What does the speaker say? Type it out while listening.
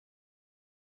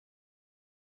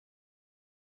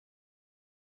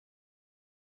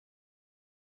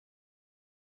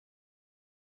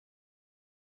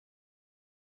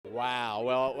Wow.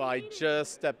 Well, I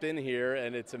just stepped in here,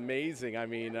 and it's amazing. I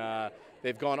mean,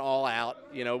 they've gone all out.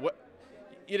 You know, what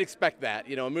you'd expect that.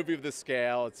 You know, a movie of this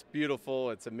scale, it's beautiful,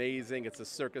 it's amazing, it's a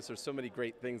circus. There's so many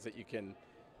great things that you can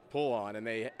pull on, and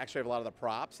they actually have a lot of the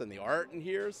props and the art in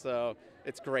here, so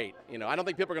it's great. You know, I don't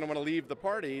think people are going to want to leave the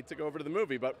party to go over to the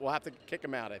movie, but we'll have to kick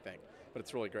them out, I think. But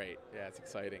it's really great. Yeah, it's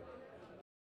exciting.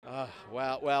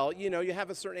 Well, you know, you have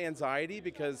a certain anxiety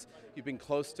because you've been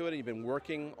close to it and you've been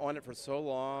working on it for so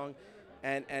long,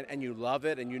 and you love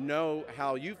it, and you know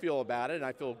how you feel about it, and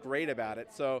I feel great about it.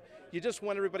 So you just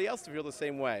want everybody else to feel the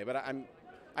same way. But I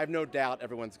have no doubt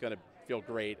everyone's going to feel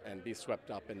great and be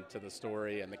swept up into the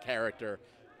story and the character.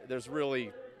 There's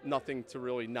really nothing to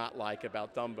really not like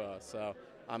about Dumbo. So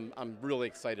I'm really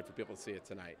excited for people to see it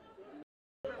tonight.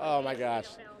 Oh my gosh.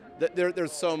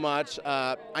 There's so much.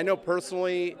 I know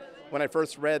personally, when I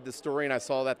first read the story and I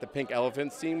saw that the pink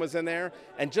elephant scene was in there,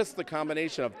 and just the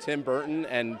combination of Tim Burton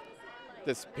and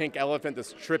this pink elephant,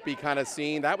 this trippy kind of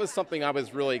scene, that was something I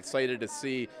was really excited to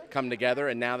see come together.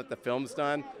 And now that the film's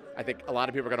done, I think a lot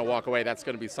of people are going to walk away. That's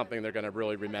going to be something they're going to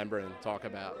really remember and talk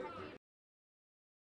about.